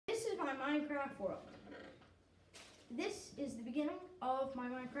Minecraft world. This is the beginning of my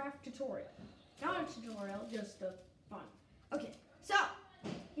Minecraft tutorial. Not a tutorial, just a fun. Okay, so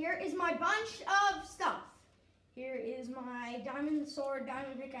here is my bunch of stuff. Here is my diamond sword,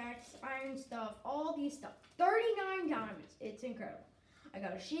 diamond pickaxe, iron stuff, all these stuff. 39 diamonds. It's incredible. I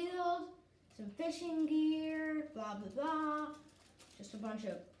got a shield, some fishing gear, blah, blah, blah. Just a bunch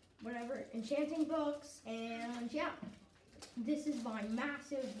of whatever, enchanting books, and yeah. This is my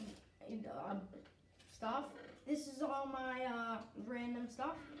massive stuff. This is all my random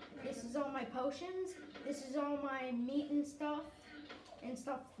stuff. This is all my potions. This is all my meat and stuff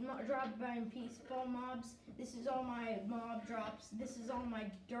not dropped by peaceful mobs. This is all my mob drops. This is all my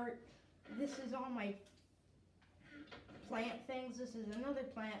dirt. This is all my plant things. This is another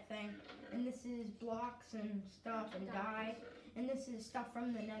plant thing. And this is blocks and stuff and dye. And this is stuff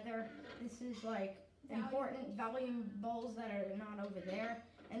from the nether. This is like important valuables that are not over there.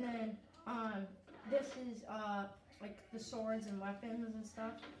 And then this is like the swords and weapons and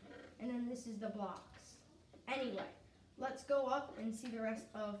stuff. And then this is the blocks. Anyway, let's go up and see the rest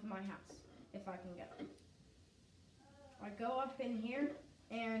of my house, if I can get up. I go up in here,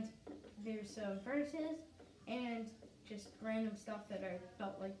 and there's some furnaces, and just random stuff that I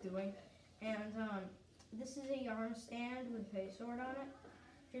felt like doing. And this is a yarn stand with a sword on it.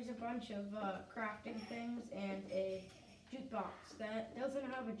 Here's a bunch of crafting things and a jukebox that doesn't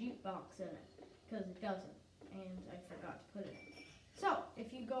have a jukebox in it, because it doesn't, and I forgot to put it in. So,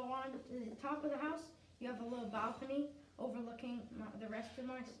 if you go on to the top of the house, you have a little balcony overlooking the rest of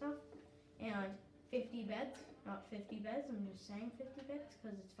my stuff, and 50 beds, not 50 beds, I'm just saying 50 beds,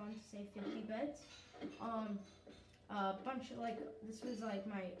 because it's fun to say 50 beds. A bunch of, like, this was like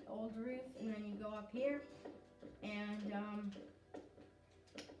my old roof, and then you go up here, and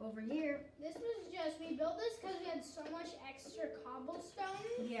over here. This was just, we built this because we had so much extra cobblestone.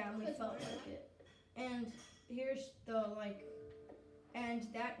 Yeah, we felt like it. And here's the, like, and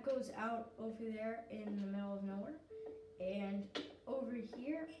that goes out over there in the middle of nowhere. And over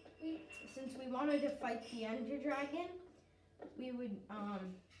here, since we wanted to fight the Ender Dragon, we would,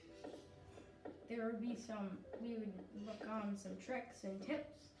 there would be we would look on some tricks and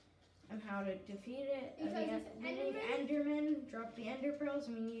tips on how to defeat it. We need Enderman, drop the Ender Pearls,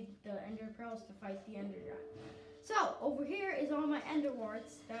 and we need the Ender Pearls to fight the Ender Dragon. So, over here is all my Ender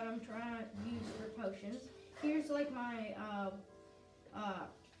Warts that I'm trying to use for potions. Here's like my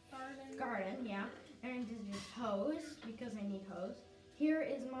garden, yeah. And just hose, because I need hose. Here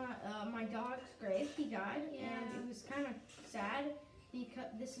is my dog's grave. He died, and it was kind of sad,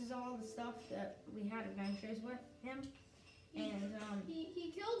 because this is all the stuff that we had adventures with him. And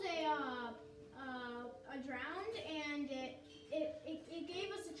he killed a drowned, and it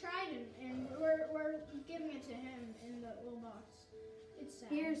gave us a trident, and we're giving it to him in the little box. It's sad.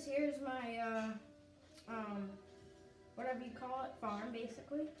 Here's my whatever you call it, farm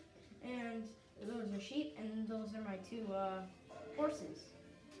basically, and those are sheep, and those are my two horses.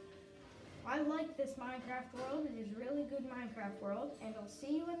 I like this Minecraft world. It is a really good Minecraft world, and I'll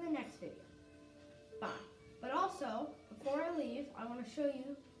see you in the next video. Bye. But also, before I leave, I want to show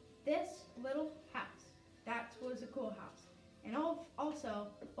you this little house. That was a cool house. And also,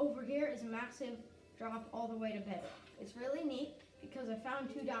 over here is a massive drop all the way to bedrock. It's really neat because I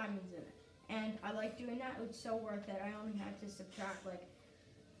found 2 diamonds in it. And I like doing that. It was so worth it. I only had to subtract, like,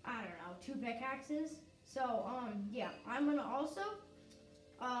 I don't know, 2 pickaxes. So, yeah, I'm going to also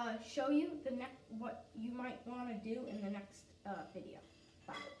show you what you might want to do in the next video.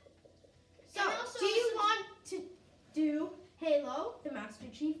 Bye. So, do you want to do Halo, the Master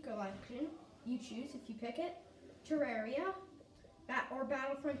Chief Collection? You choose if you pick it. Terraria, or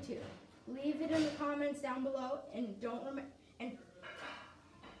Battlefront 2. Leave it in the comments down below, and don't remember, and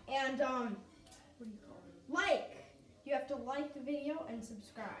what do you call it? Like! You have to like the video and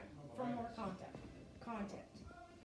subscribe for more content.